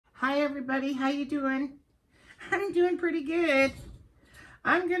Hi everybody, how you doing? I'm doing pretty good.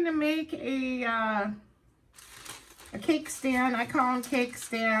 I'm gonna make a cake stand. I call them cake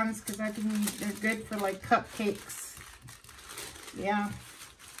stands because they're good for like cupcakes. Yeah,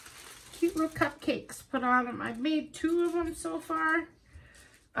 cute little cupcakes put on them. I've made 2 of them so far.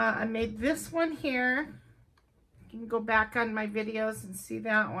 I made this one here. You can go back on my videos and see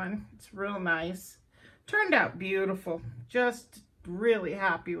that one. It's real nice. Turned out beautiful. Just really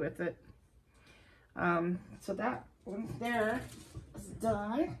happy with it. So that one there is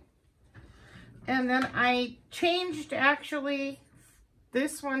done. And then I changed actually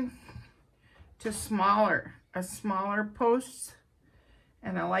this one to a smaller posts.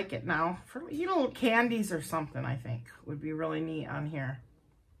 And I like it now for, you know, candies or something. I think would be really neat on here.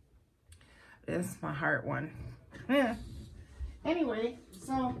 This is my heart one. Yeah. Anyway,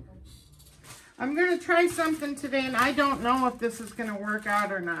 so I'm going to try something today, and I don't know if this is going to work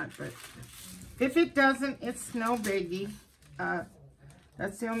out or not, but if it doesn't, it's no biggie.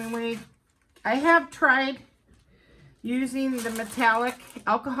 That's the only way. I have tried using the metallic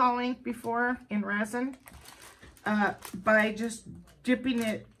alcohol ink before in resin by just dipping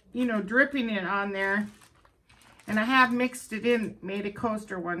it, you know, dripping it on there. And I have mixed it in, made a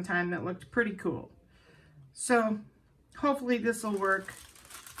coaster one time that looked pretty cool. So hopefully this will work.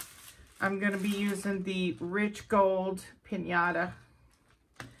 I'm going to be using the rich gold pinata.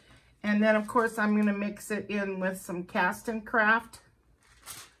 And then of course I'm going to mix it in with some Castin craft.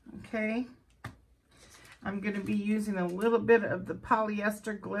 Okay. I'm going to be using a little bit of the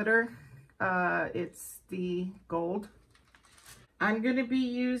polyester glitter. It's the gold. I'm going to be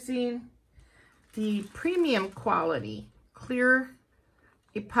using the premium quality clear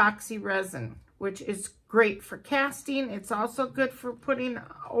epoxy resin, which is great for casting. It's also good for putting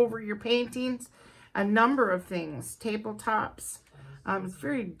over your paintings, a number of things, tabletops. It's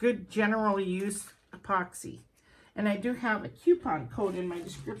very good general use epoxy. And I do have a coupon code in my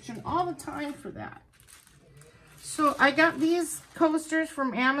description all the time for that. So I got these coasters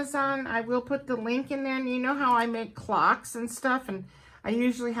from Amazon. I will put the link in there. And you know how I make clocks and stuff, and I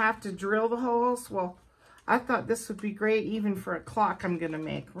usually have to drill the holes? Well, I thought this would be great even for a clock I'm going to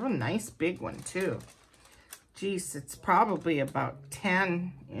make. Real nice big one too. Geez, it's probably about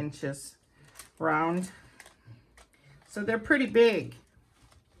 10 inches round. So they're pretty big.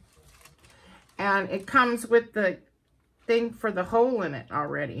 And it comes with the thing for the hole in it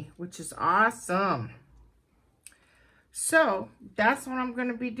already, which is awesome. So that's what I'm going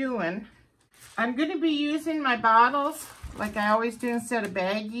to be doing. I'm going to be using my bottles like I always do instead of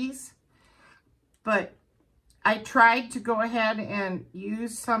baggies. But I tried to go ahead and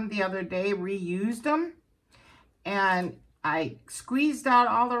use some the other day, reused them. And I squeezed out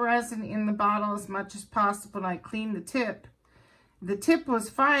all the resin in the bottle as much as possible, and I cleaned the tip. The tip was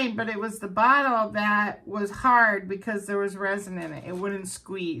fine, but it was the bottle that was hard because there was resin in it. It wouldn't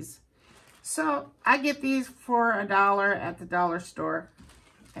squeeze. So I get these for $1 at the dollar store.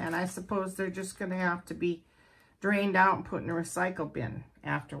 And I suppose they're just going to have to be drained out and put in a recycle bin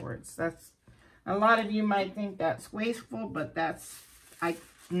afterwards. That's, a lot of you might think that's wasteful, but I'm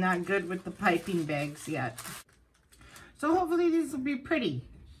not good with the piping bags yet. So hopefully these will be pretty.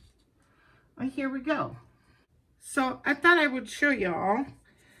 Well, here we go. So I thought I would show y'all.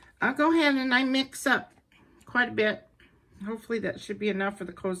 I'll go ahead and I mix up quite a bit. Hopefully that should be enough for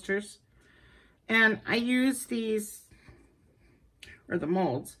the coasters. And I use these, or the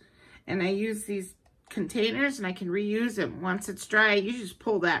molds, and I use these containers, and I can reuse them. Once it's dry, you just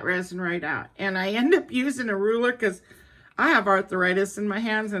pull that resin right out. And I end up using a ruler because I have arthritis in my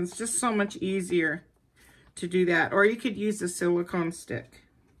hands, and it's just so much easier to do that. Or you could use a silicone stick.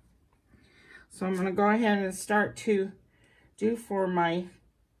 So I'm going to go ahead and start to do for my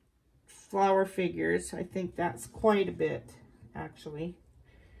flower figures. I think that's quite a bit, actually.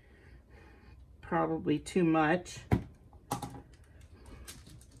 Probably too much.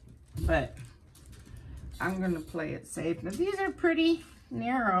 But I'm going to play it safe. Now these are pretty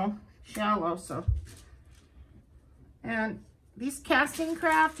narrow, shallow, so. And these casting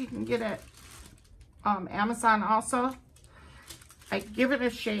craft you can get at Amazon also. I give it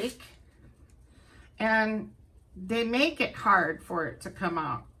a shake, and they make it hard for it to come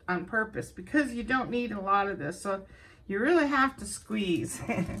out on purpose because you don't need a lot of this, so you really have to squeeze.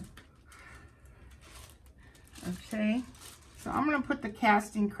 Okay, so I'm going to put the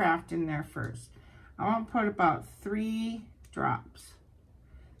casting craft in there first. I want to put about 3 drops.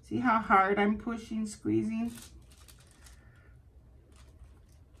 See how hard I'm pushing, squeezing?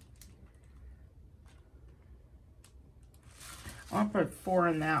 I'll put 4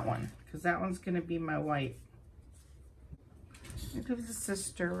 in that one because that one's going to be my white. Give this a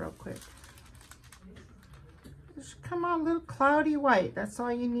stir real quick. It should come out a little cloudy white. That's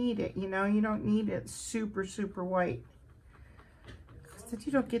all you need it. You know, you don't need it super, super white. So that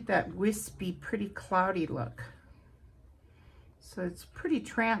you don't get that wispy, pretty cloudy look. So it's pretty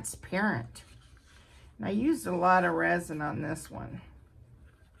transparent. And I used a lot of resin on this one.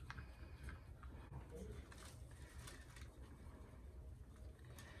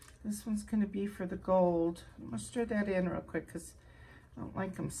 This one's going to be for the gold. I'm going to stir that in real quick because I don't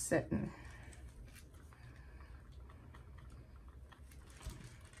like them sitting.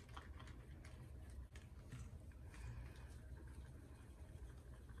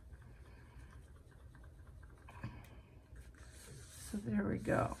 So there we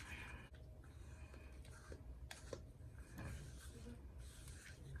go.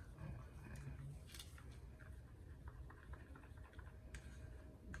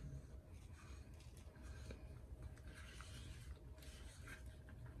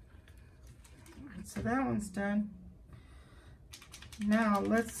 So that one's done. Now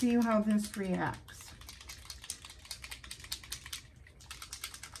let's see how this reacts.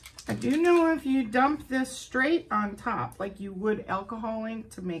 I do know if you dump this straight on top, like you would alcohol ink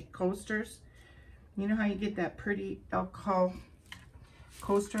to make coasters, you know how you get that pretty alcohol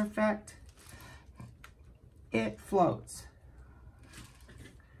coaster effect? It floats.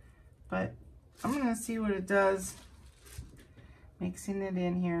 But I'm gonna see what it does mixing it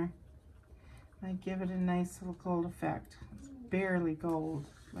in here. I give it a nice little gold effect. It's barely gold,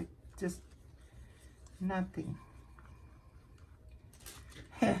 like just nothing.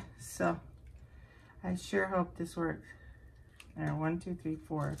 So I sure hope this works. There, 1, 2, 3,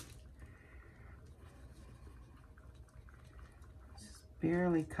 4. Just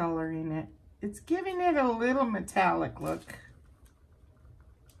barely coloring it. It's giving it a little metallic look.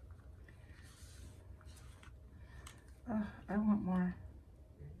 I want more.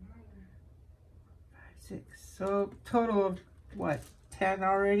 5, 6. So total of what, 10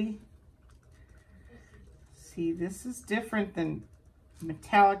 already? See, this is different than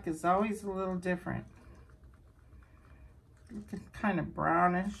metallic. Is always a little different. Looking kind of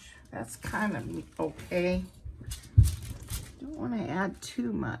brownish. That's kind of okay. Don't want to add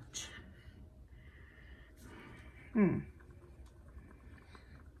too much.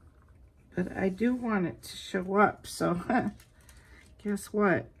 But I do want it to show up, so guess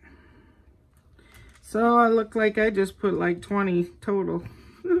what? So I look like I just put like 20 total.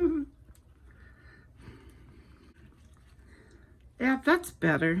 Yeah, that's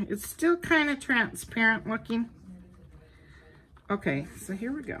better. It's still kind of transparent looking. Okay, so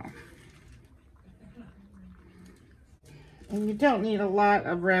here we go. And you don't need a lot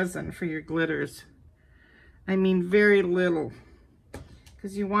of resin for your glitters. I mean, very little,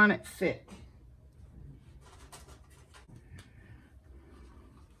 because you want it thick.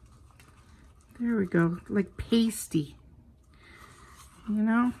 There we go, like pasty, you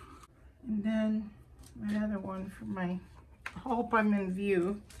know? And then my other one for my, hope I'm in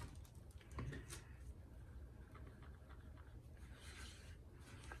view.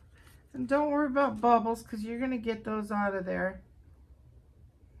 And don't worry about bubbles, because you're going to get those out of there.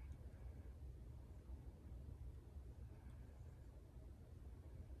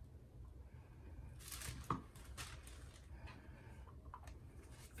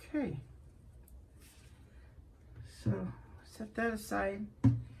 Okay. So set that aside,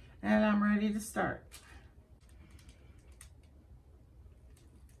 and I'm ready to start.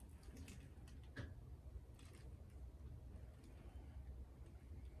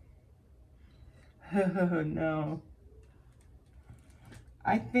 No.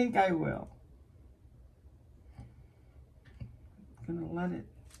 I think I will. I'm gonna let it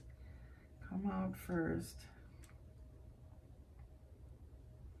come out first.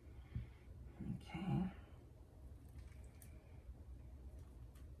 Okay.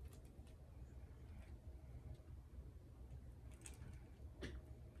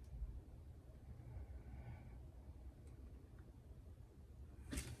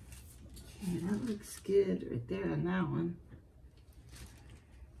 Okay, that looks good right there on that one.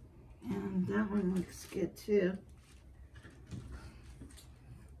 And that one looks good too.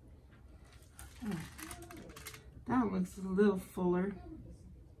 Oh, that looks a little fuller.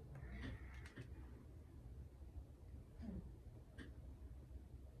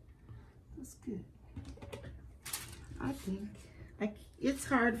 That's good. I think it's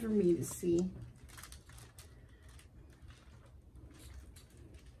hard for me to see.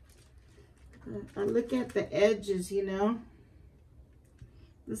 I look at the edges, you know.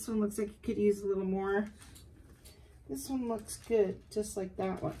 This one looks like you could use a little more. This one looks good, just like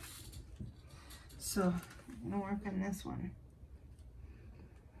that one. So I'm gonna work on this one.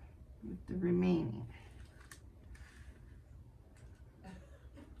 with the remaining.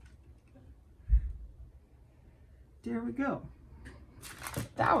 There we go.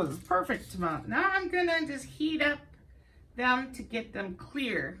 That was a perfect amount. Now I'm gonna just heat up them to get them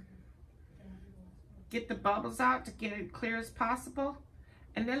clear. Get the bubbles out to get it clear as possible.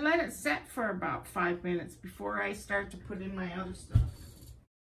 And then let it set for about 5 minutes before I start to put in my other stuff.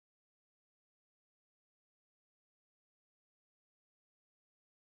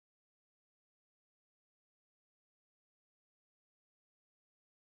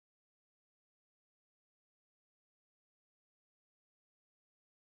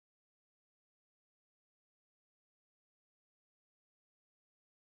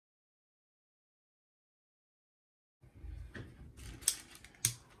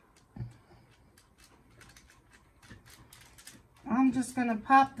 I'm just gonna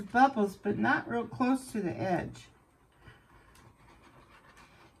pop the bubbles, but not real close to the edge.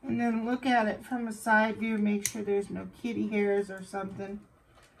 And then look at it from a side view, make sure there's no kitty hairs or something.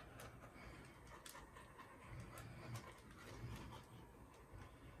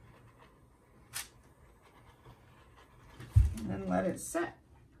 And then let it set.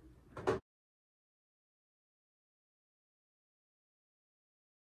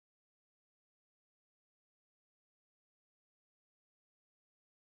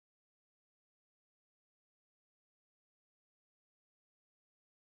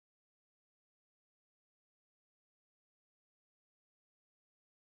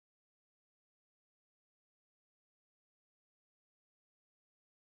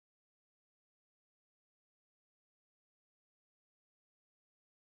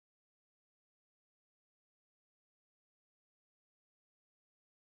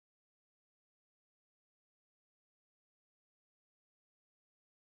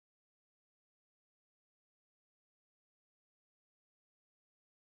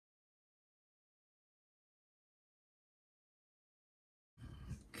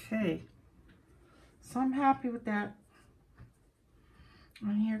 Okay, so I'm happy with that.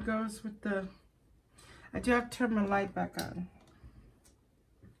 And here goes with the, I do have to turn my light back on.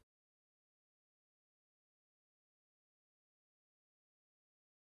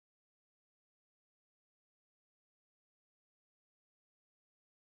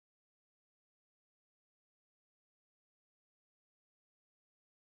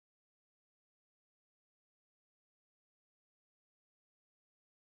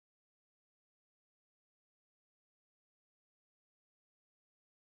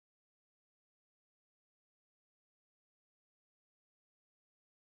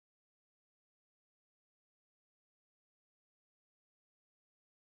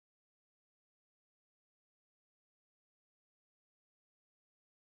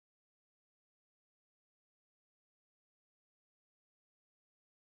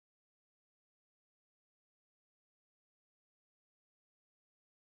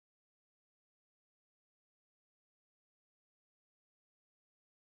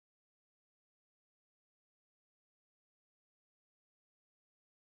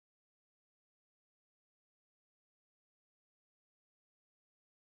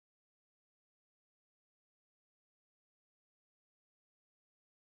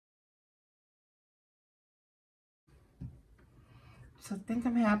 So I think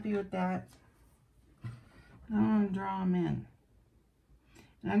I'm happy with that. Now I'm going to draw them in.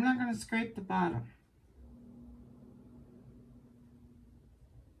 And I'm not going to scrape the bottom.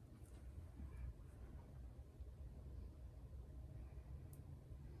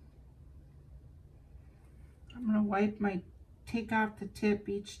 I'm going to take off the tip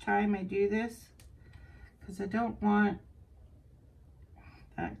each time I do this, because I don't want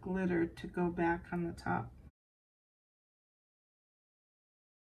that glitter to go back on the top.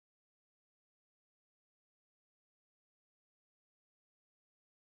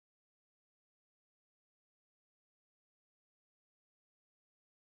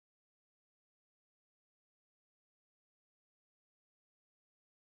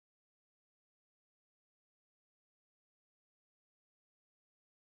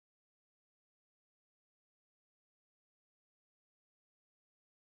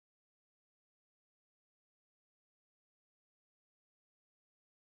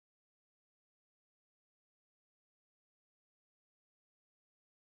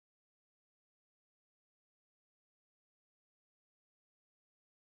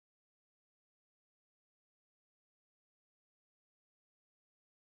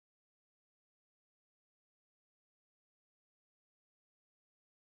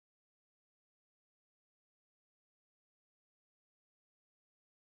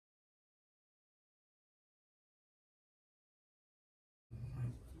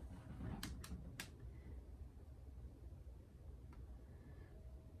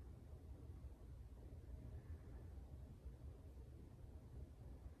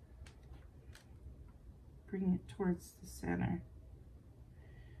 bring it towards the center.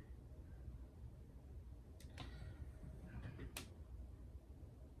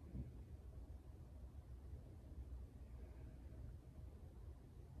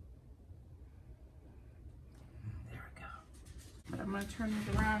 There we go. But I'm going to turn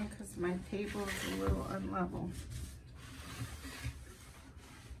it around because my table is a little unlevel.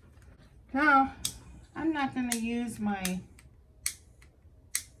 Now, I'm not going to use my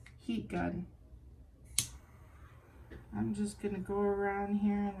heat gun. I'm just going to go around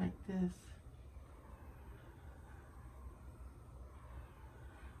here like this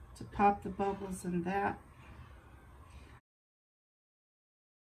to pop the bubbles in that.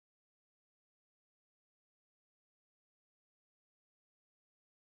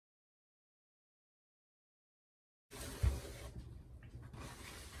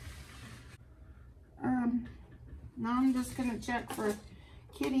 Now I'm just going to check for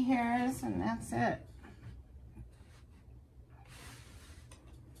kitty hairs, and that's it.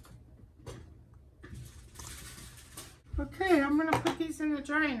 Okay, I'm going to put these in the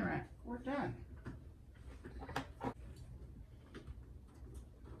drying rack. We're done.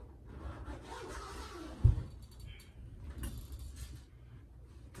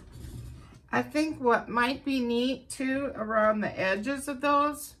 I think what might be neat too around the edges of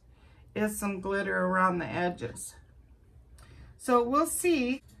those is some glitter around the edges. So we'll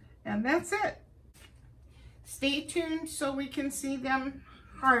see, and that's it. Stay tuned so we can see them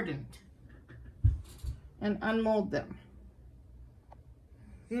hardened and unmold them.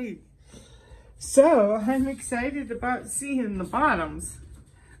 So I'm excited about seeing the bottoms.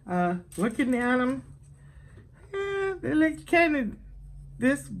 Looking at them, they look kind of,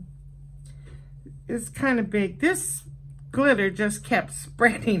 this is kind of big. This glitter just kept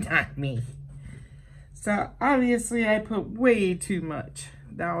spreading on me. So obviously I put way too much.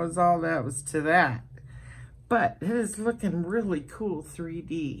 That was all that was to that. But it is looking really cool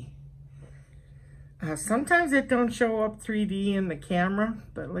 3D. Sometimes it don't show up 3D in the camera,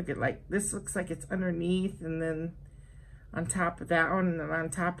 but look at, like, this looks like it's underneath and then on top of that one and then on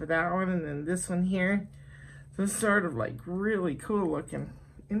top of that one and then this one here. So it's sort of like really cool looking.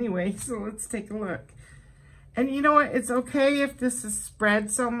 Anyway, so let's take a look. And you know what? It's okay if this is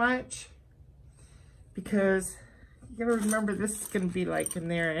spread so much, because you gotta remember this is gonna be like in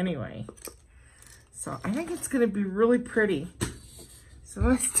there anyway. So I think it's gonna be really pretty. So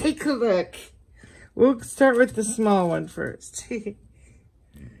let's take a look. We'll start with the small one first.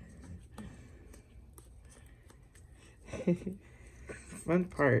 Fun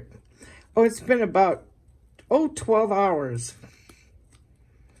part. Oh, it's been about, 12 hours.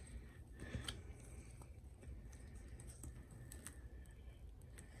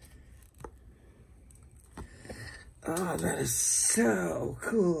 Oh, that is so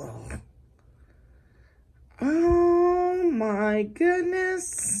cool. Oh my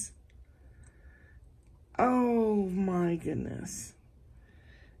goodness. Oh my goodness.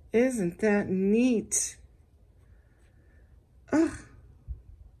 Isn't that neat? Oh.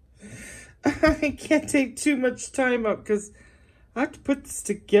 I can't take too much time up because I have to put this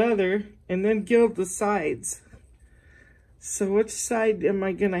together and then gild the sides. So which side am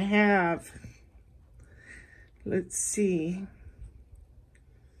I going to have? Let's see.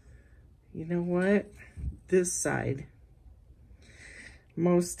 You know what? This side.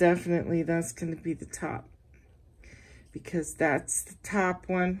 Most definitely that's going to be the top. Because that's the top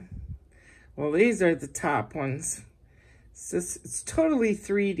one. Well, these are the top ones. It's totally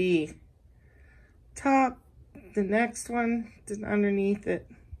 3D. Top, the next one, then underneath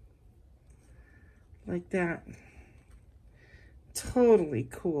it. Like that. Totally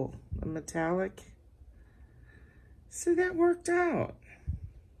cool. A metallic. So that worked out.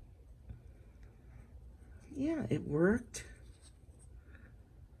 Yeah, it worked.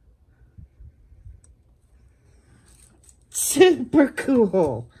 Super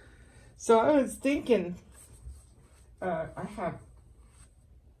cool. So I was thinking, I have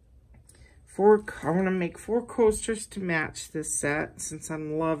I want to make 4 coasters to match this set since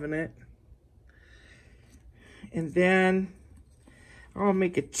I'm loving it. And then I'll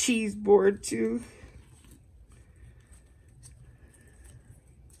make a cheese board too.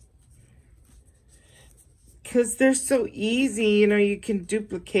 Because they're so easy, you know, you can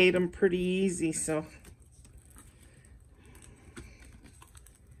duplicate them pretty easy, so.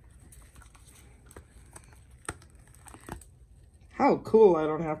 How cool I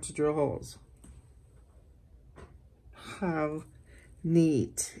don't have to drill holes. How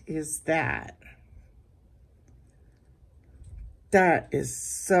neat is that? That is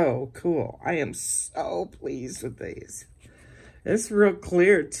so cool. I am so pleased with these. It's real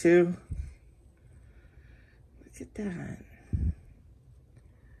clear too. Look at that.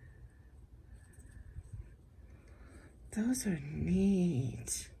 Those are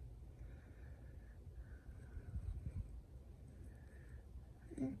neat.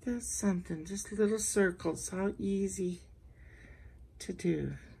 That's something, just little circles, how easy to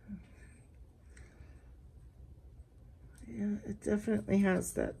do. Yeah, it definitely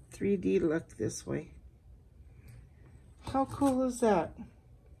has that 3D look this way. How cool is that?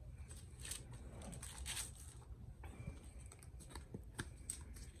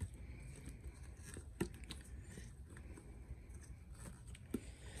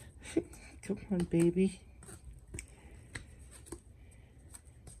 Come on, baby.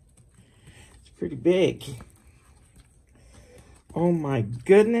 It's pretty big. Oh my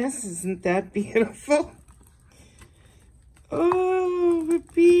goodness, isn't that beautiful? Oh,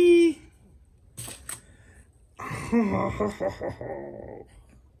 Whippy. Oh,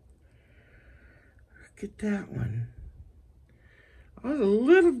 look at that one. Oh, it's a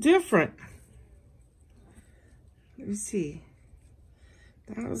little different. Let me see.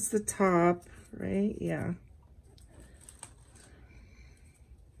 That was the top, right? Yeah.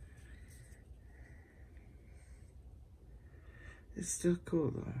 It's still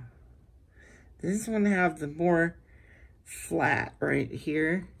cool though. This one have the more flat right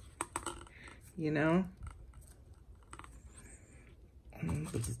here, you know?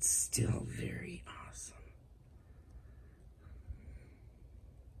 But it's still very awesome.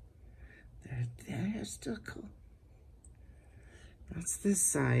 They're still cool. That's this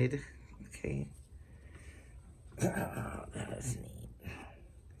side. Okay. Oh, that is neat.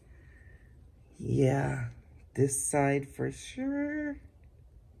 Yeah, this side for sure.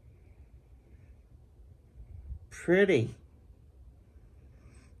 Pretty.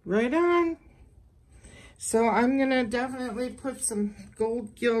 Right on. So I'm gonna definitely put some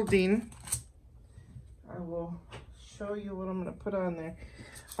gold gilding. I will show you what I'm gonna put on there.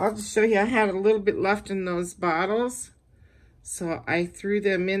 I'll just show you, I had a little bit left in those bottles. So I threw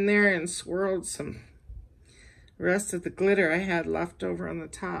them in there and swirled some rest of the glitter I had left over on the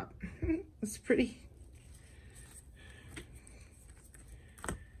top. It's pretty.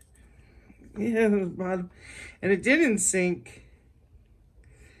 Yeah, the bottom. And it didn't sink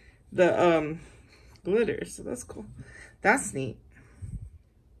the glitter, so that's cool. That's neat.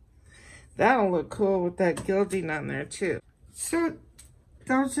 That'll look cool with that gilding on there too. So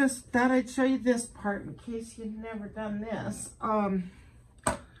that was just, thought I'd show you this part in case you've never done this.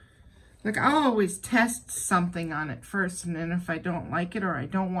 Like I'll always test something on it first, and then if I don't like it or I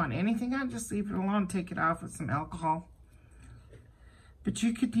don't want anything, I'll just leave it alone, take it off with some alcohol. But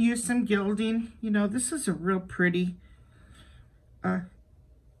you could use some gilding. You know, this is a real pretty, but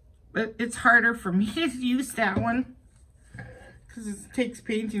it's harder for me to use that one because it takes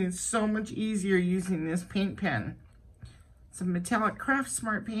painting. It's so much easier using this paint pen. It's a metallic Craft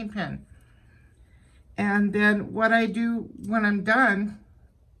Smart paint pen. And then what I do when I'm done,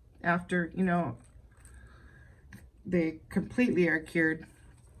 after, you know, they completely are cured,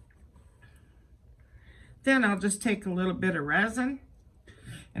 then I'll just take a little bit of resin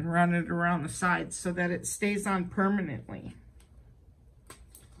and run it around the sides so that it stays on permanently.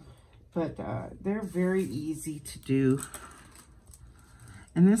 But they're very easy to do.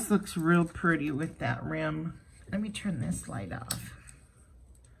 And this looks real pretty with that rim. Let me turn this light off.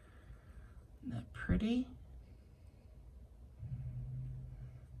 Isn't that pretty?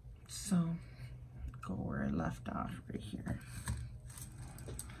 So, go where I left off right here.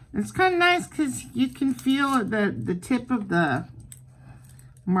 It's kind of nice because you can feel the tip of the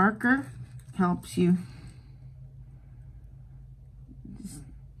marker helps you. Just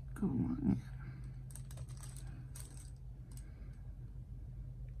go along it.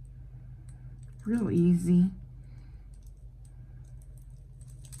 Real easy.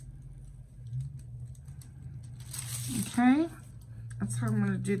 Okay, that's how I'm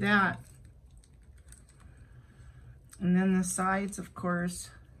going to do that. And then the sides, of course,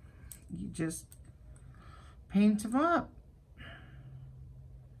 you just paint them up.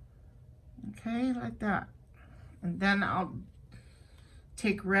 Okay, like that. And then I'll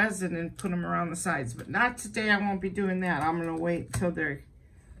take resin and put them around the sides. But not today, I won't be doing that. I'm going to wait till they're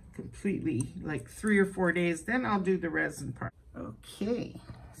completely, like 3 or 4 days. Then I'll do the resin part. Okay,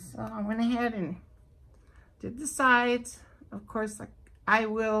 so I went ahead and did the sides. Of course, like I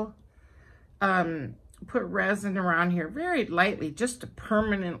will put resin around here very lightly just to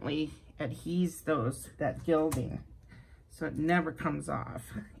permanently adhese that gilding so it never comes off.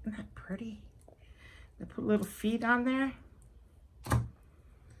 Isn't that pretty? They put little feet on there.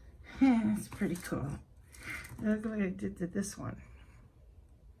 Yeah, it's pretty cool. Look like I did to this one.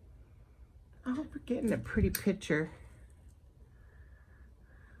 I hope we're getting a pretty picture.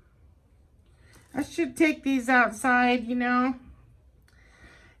 I should take these outside, you know,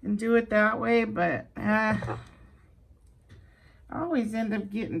 and do it that way, but I always end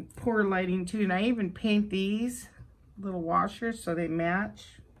up getting poor lighting too. And I even paint these little washers so they match.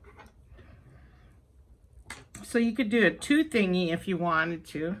 So you could do a two thingy if you wanted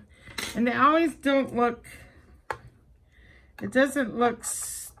to. And they always don't look, it doesn't look,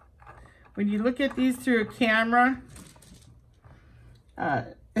 when you look at these through a camera,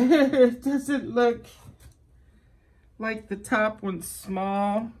 it doesn't look like the top one's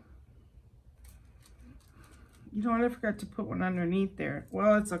small. You know what, I forgot to put one underneath there.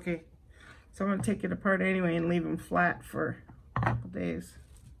 Well, it's okay. So I'm going to take it apart anyway and leave them flat for a couple days.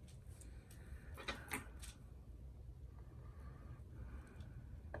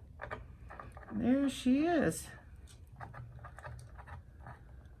 There she is.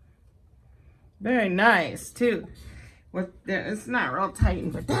 Very nice, too. It's not real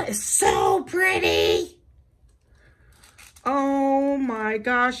tight, but that is so pretty. Oh my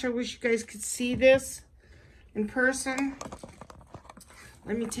gosh, I wish you guys could see this in person.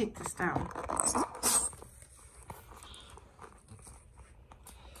 Let me take this down.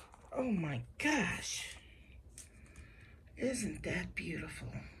 Oh my gosh. Isn't that beautiful?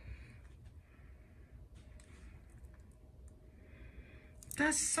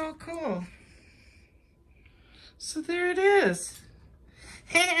 That's so cool. So there it is.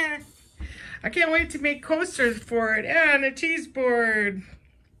 I can't wait to make coasters for it and a cheese board.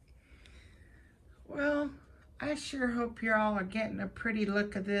 Well, I sure hope you all are getting a pretty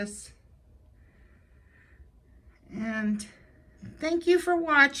look of this. And thank you for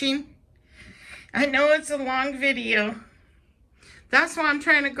watching. I know it's a long video. That's why I'm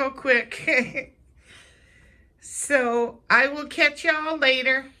trying to go quick. So I will catch y'all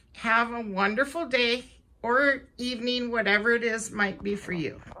later. Have a wonderful day or evening, whatever it is might be for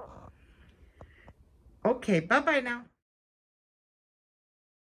you. Okay, bye-bye now.